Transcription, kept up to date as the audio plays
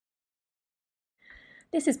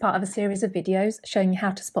This is part of a series of videos showing you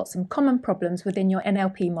how to spot some common problems within your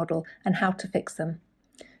NLP model and how to fix them.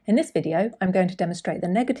 In this video, I'm going to demonstrate the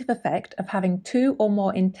negative effect of having two or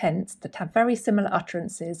more intents that have very similar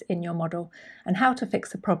utterances in your model and how to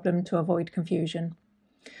fix the problem to avoid confusion.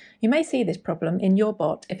 You may see this problem in your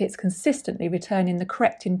bot if it's consistently returning the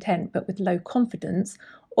correct intent but with low confidence,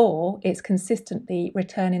 or it's consistently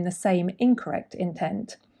returning the same incorrect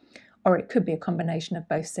intent, or it could be a combination of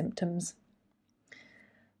both symptoms.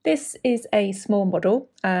 This is a small model.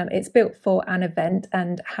 It's built for an event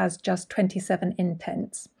and has just 27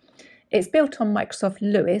 intents. It's built on Microsoft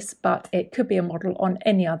Lewis, but it could be a model on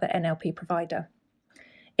any other NLP provider.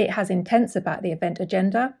 It has intents about the event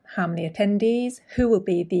agenda, how many attendees, who will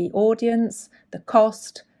be the audience, the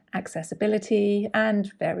cost, accessibility,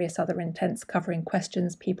 and various other intents covering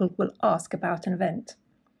questions people will ask about an event.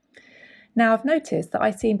 Now, I've noticed that I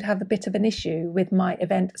seem to have a bit of an issue with my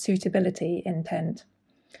event suitability intent.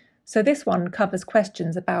 So this one covers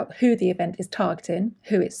questions about who the event is targeting,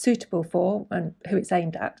 who it's suitable for, and who it's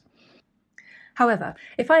aimed at. However,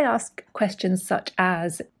 if I ask questions such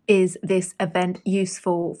as, is this event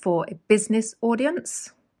useful for a business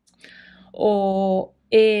audience? Or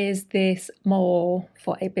is this more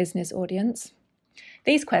for a business audience?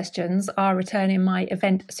 These questions are returning my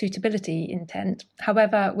event suitability intent,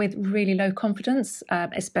 however, with really low confidence,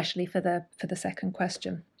 especially for the second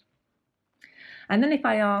question. And then if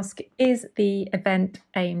I ask, is the event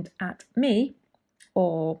aimed at me,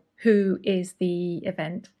 or who is the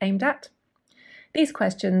event aimed at? These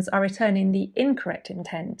questions are returning the incorrect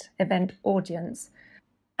intent, event audience.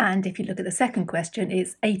 And if you look at the second question,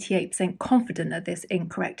 it's 88% confident of this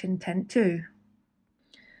incorrect intent too.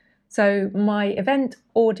 So my event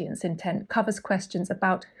audience intent covers questions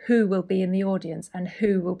about who will be in the audience and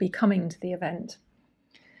who will be coming to the event.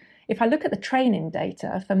 If I look at the training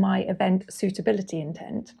data for my event suitability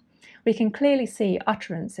intent, we can clearly see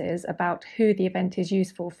utterances about who the event is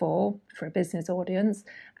useful for a business audience,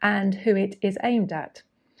 and who it is aimed at.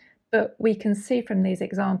 But we can see from these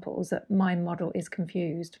examples that my model is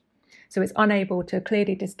confused. So it's unable to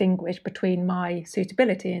clearly distinguish between my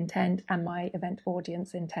suitability intent and my event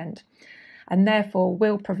audience intent, and therefore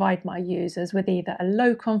will provide my users with either a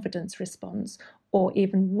low confidence response or,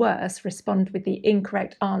 even worse, respond with the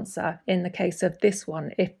incorrect answer in the case of this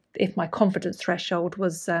one, if my confidence threshold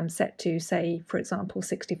was set to, say, for example,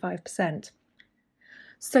 65%.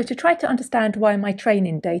 So to try to understand why my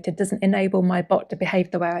training data doesn't enable my bot to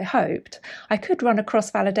behave the way I hoped, I could run a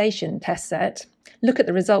cross-validation test set, look at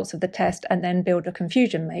the results of the test and then build a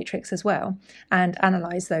confusion matrix as well, and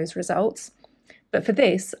analyse those results. But for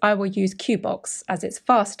this, I will use QBox as it's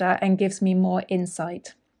faster and gives me more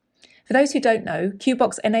insight. For those who don't know,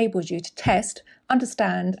 QBox enables you to test,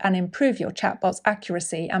 understand and improve your chatbot's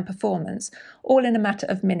accuracy and performance, all in a matter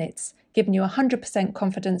of minutes, giving you 100%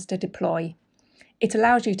 confidence to deploy. It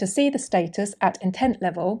allows you to see the status at intent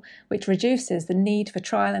level, which reduces the need for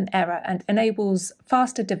trial and error and enables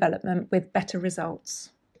faster development with better results.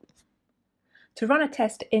 To run a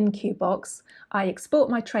test in QBox, I export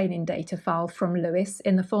my training data file from Lewis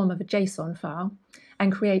in the form of a JSON file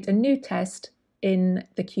and create a new test in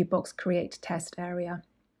the QBox Create Test area.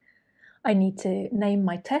 I need to name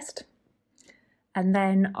my test and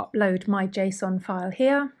then upload my JSON file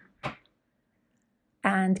here.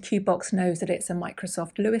 And QBox knows that it's a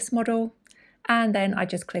Microsoft Lewis model, and then I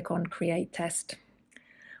just click on Create Test.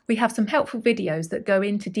 We have some helpful videos that go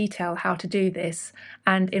into detail how to do this,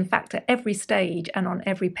 and in fact at every stage and on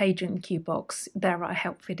every page in QBox there are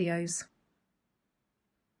help videos.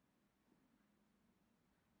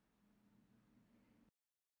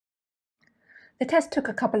 The test took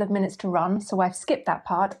a couple of minutes to run, so I've skipped that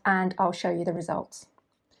part and I'll show you the results.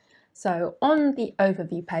 So on the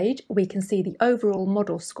overview page, we can see the overall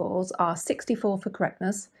model scores are 64 for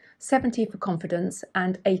correctness, 70 for confidence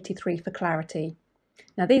and 83 for clarity.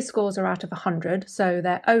 Now these scores are out of 100, so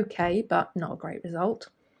they're okay, but not a great result.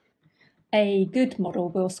 A good model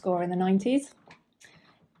will score in the 90s.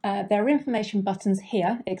 There are information buttons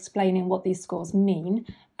here explaining what these scores mean,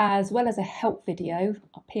 as well as a help video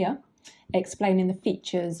up here explaining the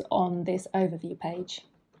features on this overview page.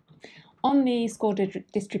 On the score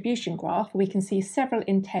distribution graph, we can see several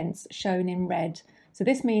intents shown in red. So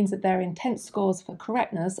this means that their intent scores for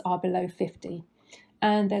correctness are below 50.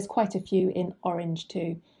 And there's quite a few in orange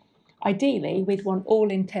too. Ideally, we'd want all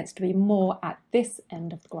intents to be more at this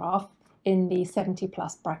end of the graph in the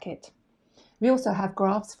 70+ bracket. We also have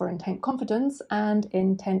graphs for intent confidence and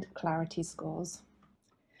intent clarity scores.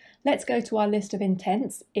 Let's go to our list of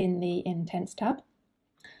intents in the Intents tab.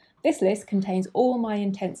 This list contains all my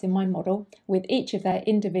intents in my model with each of their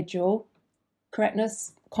individual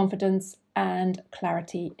correctness, confidence, and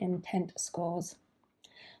clarity intent scores.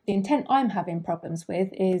 The intent I'm having problems with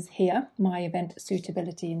is here, my event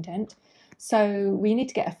suitability intent. So we need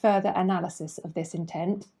to get a further analysis of this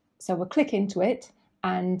intent. So we'll click into it,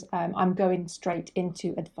 and I'm going straight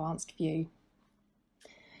into advanced view.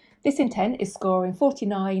 This intent is scoring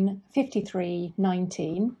 49, 53,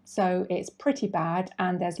 19, so it's pretty bad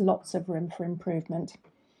and there's lots of room for improvement.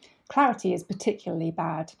 Clarity is particularly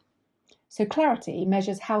bad. So clarity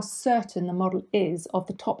measures how certain the model is of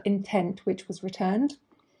the top intent which was returned.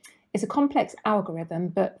 It's a complex algorithm,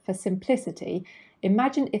 but for simplicity,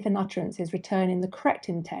 imagine if an utterance is returning the correct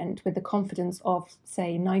intent with the confidence of,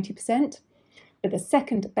 say, 90%, but the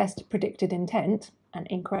second best predicted intent, an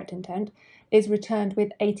incorrect intent, is returned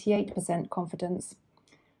with 88% confidence.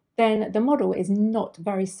 Then the model is not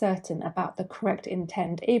very certain about the correct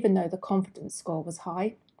intent, even though the confidence score was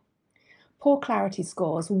high. Poor clarity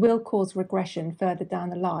scores will cause regression further down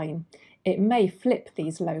the line. It may flip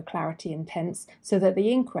these low clarity intents so that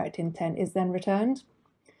the incorrect intent is then returned.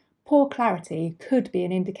 Poor clarity could be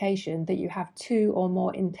an indication that you have two or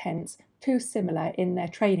more intents too similar in their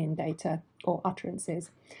training data or utterances,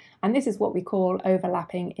 and this is what we call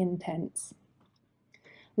overlapping intents.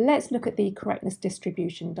 Let's look at the correctness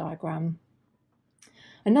distribution diagram.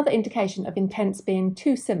 Another indication of intents being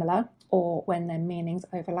too similar, or when their meanings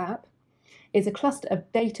overlap, is a cluster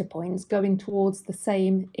of data points going towards the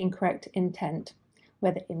same incorrect intent,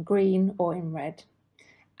 whether in green or in red,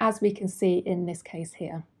 as we can see in this case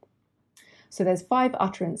here. So there's 5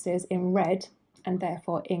 utterances in red, and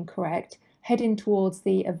therefore incorrect, heading towards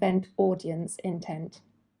the event audience intent.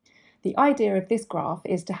 The idea of this graph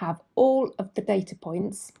is to have all of the data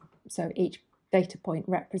points, so each data point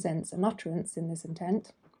represents an utterance in this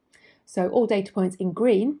intent, so all data points in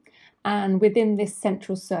green and within this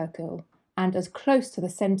central circle, and as close to the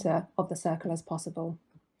centre of the circle as possible.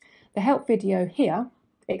 The help video here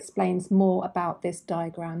explains more about this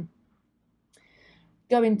diagram.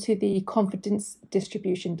 Go into the confidence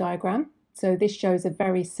distribution diagram. So this shows a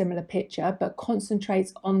very similar picture, but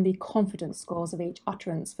concentrates on the confidence scores of each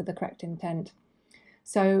utterance for the correct intent.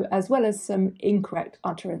 So as well as some incorrect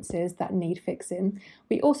utterances that need fixing,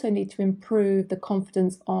 we also need to improve the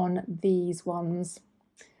confidence on these ones.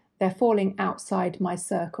 They're falling outside my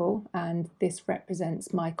circle, and this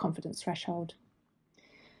represents my confidence threshold.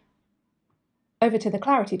 Over to the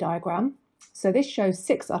clarity diagram. So this shows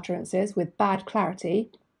 6 utterances with bad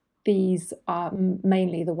clarity. These are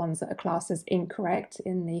mainly the ones that are classed as incorrect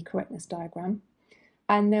in the correctness diagram.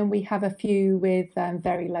 And then we have a few with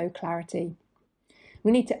very low clarity.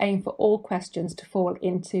 We need to aim for all questions to fall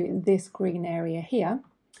into this green area here,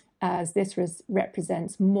 as this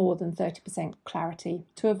represents more than 30% clarity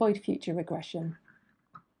to avoid future regression.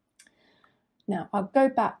 Now I'll go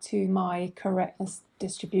back to my correctness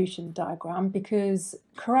distribution diagram, because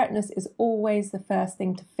correctness is always the first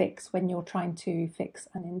thing to fix when you're trying to fix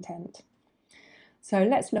an intent. So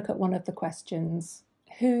let's look at one of the questions.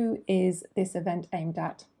 Who is this event aimed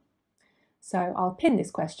at? So I'll pin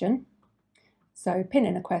this question. So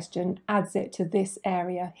pinning a question adds it to this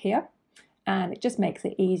area here, and it just makes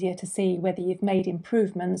it easier to see whether you've made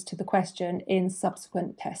improvements to the question in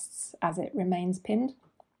subsequent tests as it remains pinned.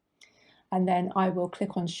 And then I will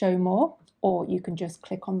click on Show More, or you can just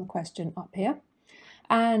click on the question up here,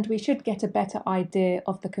 and we should get a better idea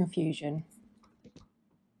of the confusion.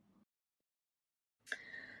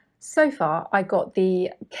 So far, I got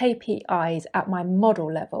the KPIs at my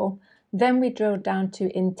model level, then we drilled down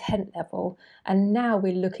to intent level, and now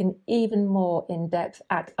we're looking even more in depth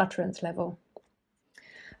at utterance level.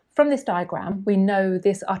 From this diagram, we know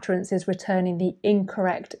this utterance is returning the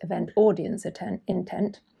incorrect event audience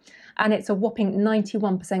intent, and it's a whopping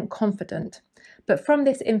 91% confident. But from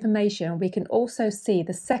this information, we can also see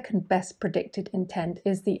the second best predicted intent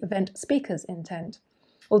is the event speaker's intent,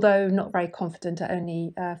 although not very confident at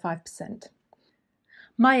only 5%.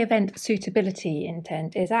 My event suitability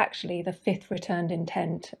intent is actually the 5th returned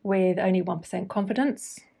intent with only 1%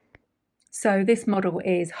 confidence. So this model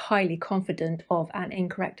is highly confident of an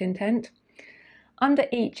incorrect intent. Under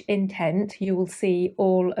each intent, you will see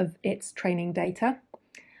all of its training data,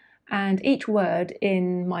 and each word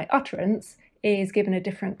in my utterance is given a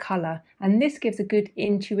different colour, and this gives a good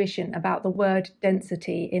intuition about the word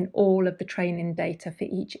density in all of the training data for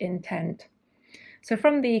each intent. So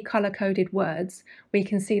from the colour-coded words, we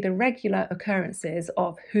can see the regular occurrences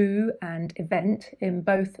of who and event in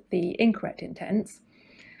both the incorrect intents,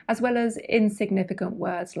 as well as insignificant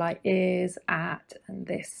words like is, at, and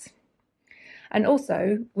this. And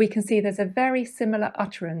also, we can see there's a very similar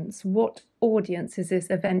utterance. What audience is this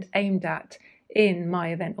event aimed at in my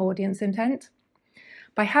event audience intent?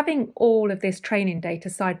 By having all of this training data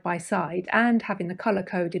side by side and having the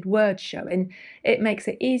colour-coded words showing, it makes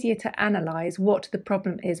it easier to analyse what the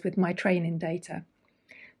problem is with my training data.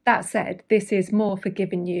 That said, this is more for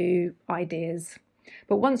giving you ideas.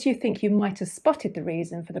 But once you think you might have spotted the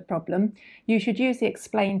reason for the problem, you should use the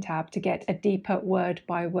Explain tab to get a deeper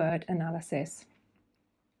word-by-word analysis.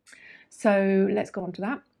 So let's go on to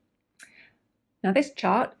that. Now this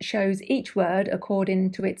chart shows each word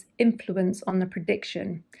according to its influence on the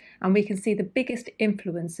prediction, and we can see the biggest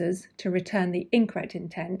influences to return the incorrect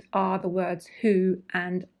intent are the words who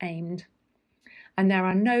and aimed. And there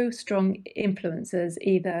are no strong influences,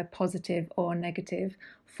 either positive or negative,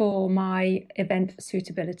 for my event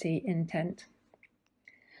suitability intent.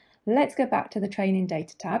 Let's go back to the training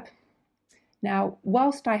data tab. Now,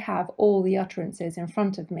 whilst I have all the utterances in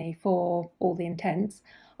front of me for all the intents,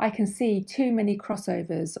 I can see too many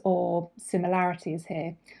crossovers or similarities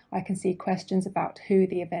here. I can see questions about who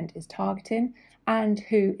the event is targeting and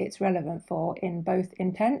who it's relevant for in both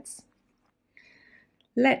intents.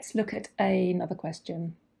 Let's look at another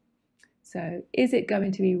question. So, is it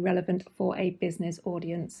going to be relevant for a business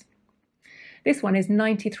audience? This one is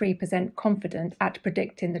 93% confident at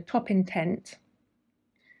predicting the top intent,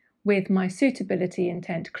 with my suitability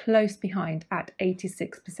intent close behind at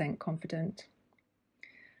 86% confident.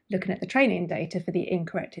 Looking at the training data for the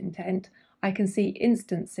incorrect intent, I can see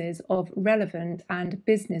instances of relevant and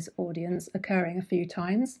business audience occurring a few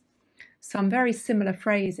times. Some very similar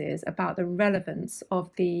phrases about the relevance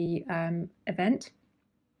of the event.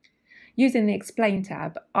 Using the Explain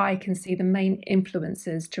tab, I can see the main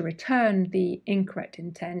influences to return the incorrect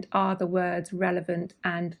intent are the words relevant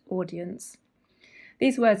and audience.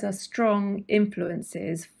 These words are strong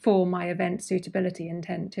influences for my event suitability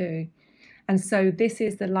intent too. And so this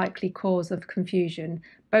is the likely cause of confusion.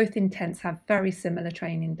 Both intents have very similar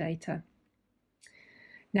training data.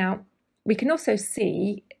 Now, we can also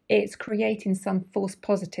see it's creating some false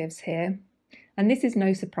positives here. And this is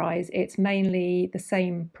no surprise. It's mainly the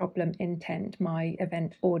same problem intent, my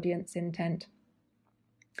event audience intent.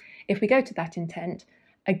 If we go to that intent,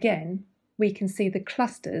 again, we can see the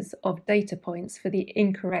clusters of data points for the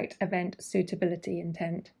incorrect event suitability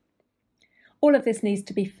intent. All of this needs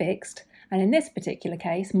to be fixed, and in this particular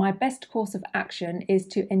case, my best course of action is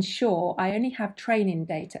to ensure I only have training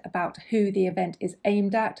data about who the event is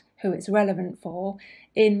aimed at, who it's relevant for,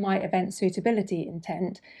 in my event suitability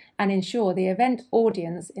intent, and ensure the event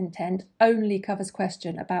audience intent only covers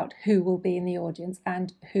question about who will be in the audience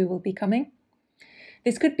and who will be coming.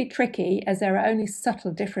 This could be tricky as there are only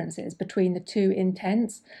subtle differences between the two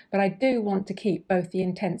intents, but I do want to keep both the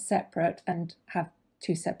intents separate and have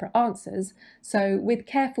two separate answers, so with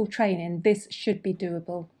careful training this should be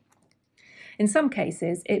doable. In some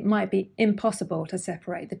cases it might be impossible to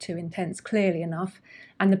separate the two intents clearly enough,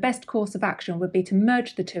 and the best course of action would be to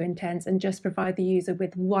merge the two intents and just provide the user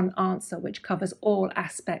with one answer which covers all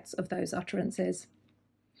aspects of those utterances.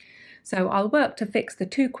 So I'll work to fix the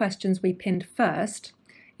two questions we pinned first.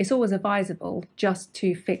 It's always advisable just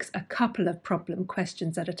to fix a couple of problem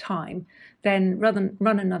questions at a time, then run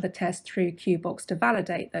another test through QBox to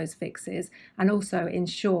validate those fixes and also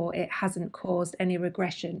ensure it hasn't caused any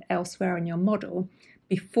regression elsewhere in your model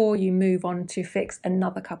before you move on to fix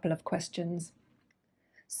another couple of questions.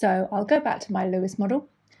 So I'll go back to my Lewis model,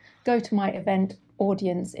 go to my event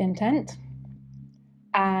audience intent,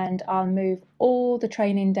 and I'll move all the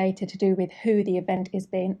training data to do with who the event is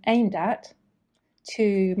being aimed at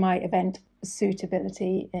to my event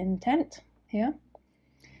suitability intent here.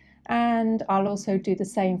 And I'll also do the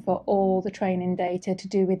same for all the training data to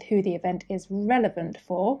do with who the event is relevant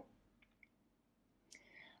for.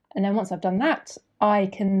 And then once I've done that, I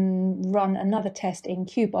can run another test in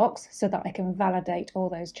QBox so that I can validate all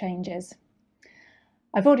those changes.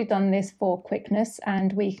 I've already done this for quickness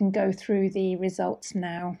and we can go through the results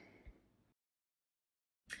now.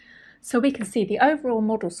 So we can see the overall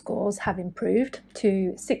model scores have improved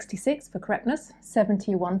to 66 for correctness,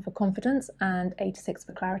 71 for confidence and 86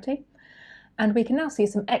 for clarity. And we can now see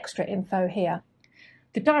some extra info here.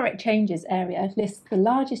 The direct changes area lists the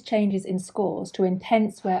largest changes in scores to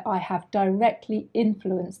intents where I have directly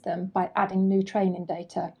influenced them by adding new training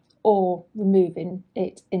data or removing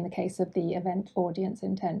it in the case of the event audience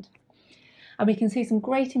intent. And we can see some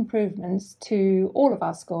great improvements to all of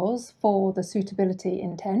our scores for the suitability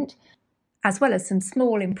intent, as well as some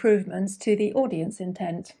small improvements to the audience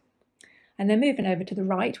intent. And then moving over to the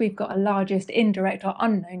right, we've got a largest indirect or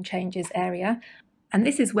unknown changes area. And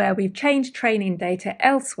this is where we've changed training data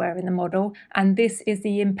elsewhere in the model, and this is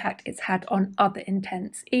the impact it's had on other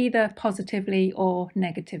intents, either positively or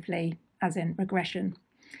negatively, as in regression.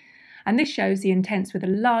 And this shows the intents with the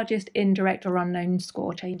largest indirect or unknown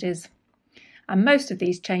score changes. And most of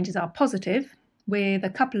these changes are positive, with a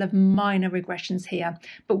couple of minor regressions here,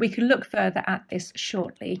 but we can look further at this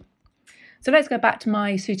shortly. So let's go back to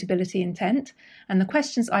my suitability intent, and the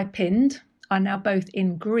questions I pinned are now both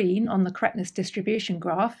in green on the correctness distribution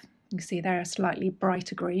graph. You can see they're a slightly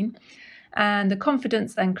brighter green, and the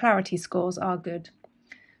confidence and clarity scores are good.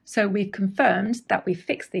 So we've confirmed that we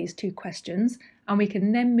fixed these two questions, and we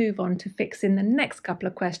can then move on to fixing the next couple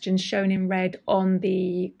of questions shown in red on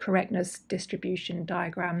the correctness distribution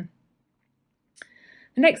diagram.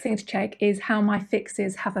 The next thing to check is how my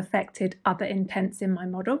fixes have affected other intents in my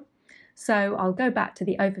model. So I'll go back to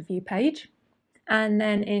the overview page and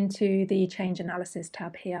then into the change analysis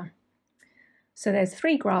tab here. So there's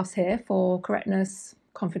 3 graphs here for correctness,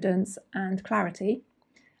 confidence and clarity.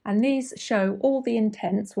 And these show all the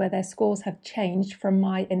intents where their scores have changed from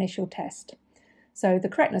my initial test. So the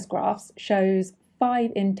correctness graphs shows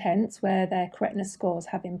 5 intents where their correctness scores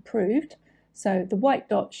have improved. So the white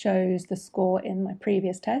dot shows the score in my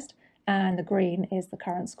previous test and the green is the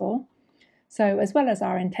current score. So as well as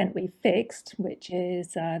our intent we fixed, which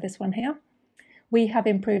is this one here, we have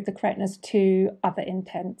improved the correctness to other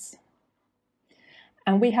intents.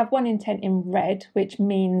 And we have one intent in red, which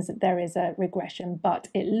means that there is a regression, but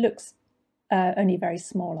it looks only very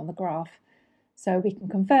small on the graph. So we can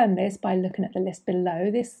confirm this by looking at the list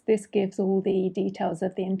below. This gives all the details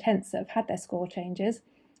of the intents that have had their score changes,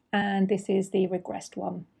 and this is the regressed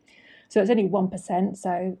one. So it's only 1%,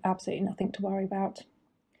 so absolutely nothing to worry about.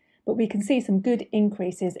 But we can see some good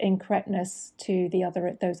increases in correctness to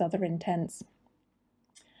those other intents.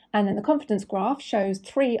 And then the confidence graph shows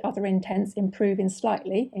 3 other intents improving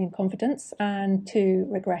slightly in confidence and 2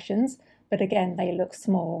 regressions, but again they look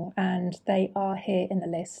small and they are here in the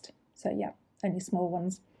list. So yeah, only small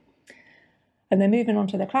ones. And then moving on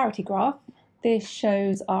to the clarity graph, this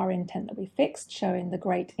shows our intent that we fixed, showing the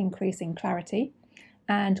great increase in clarity,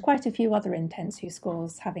 and quite a few other intents whose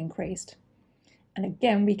scores have increased. And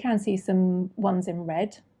again, we can see some ones in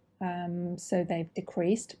red, so they've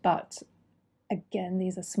decreased, but again,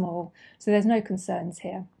 these are small, so there's no concerns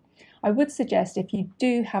here. I would suggest if you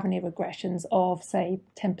do have any regressions of, say,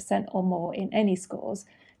 10% or more in any scores,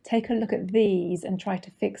 take a look at these and try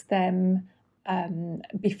to fix them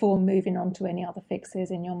before moving on to any other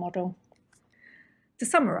fixes in your model. To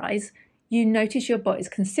summarise, you notice your bot is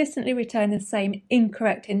consistently returning the same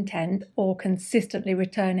incorrect intent or consistently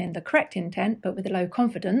returning the correct intent but with a low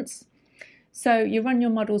confidence. So you run your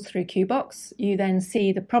models through QBox, you then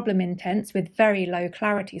see the problem intents with very low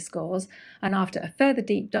clarity scores, and after a further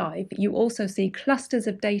deep dive, you also see clusters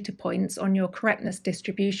of data points on your correctness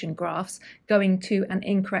distribution graphs going to an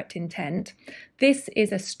incorrect intent. This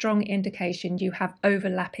is a strong indication you have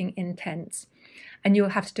overlapping intents, and you'll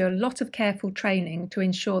have to do a lot of careful training to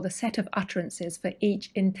ensure the set of utterances for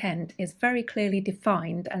each intent is very clearly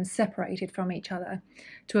defined and separated from each other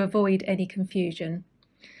to avoid any confusion.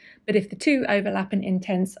 But if the 2 overlapping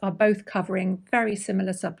intents are both covering very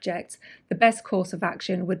similar subjects, the best course of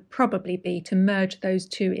action would probably be to merge those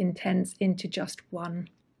 2 intents into just one.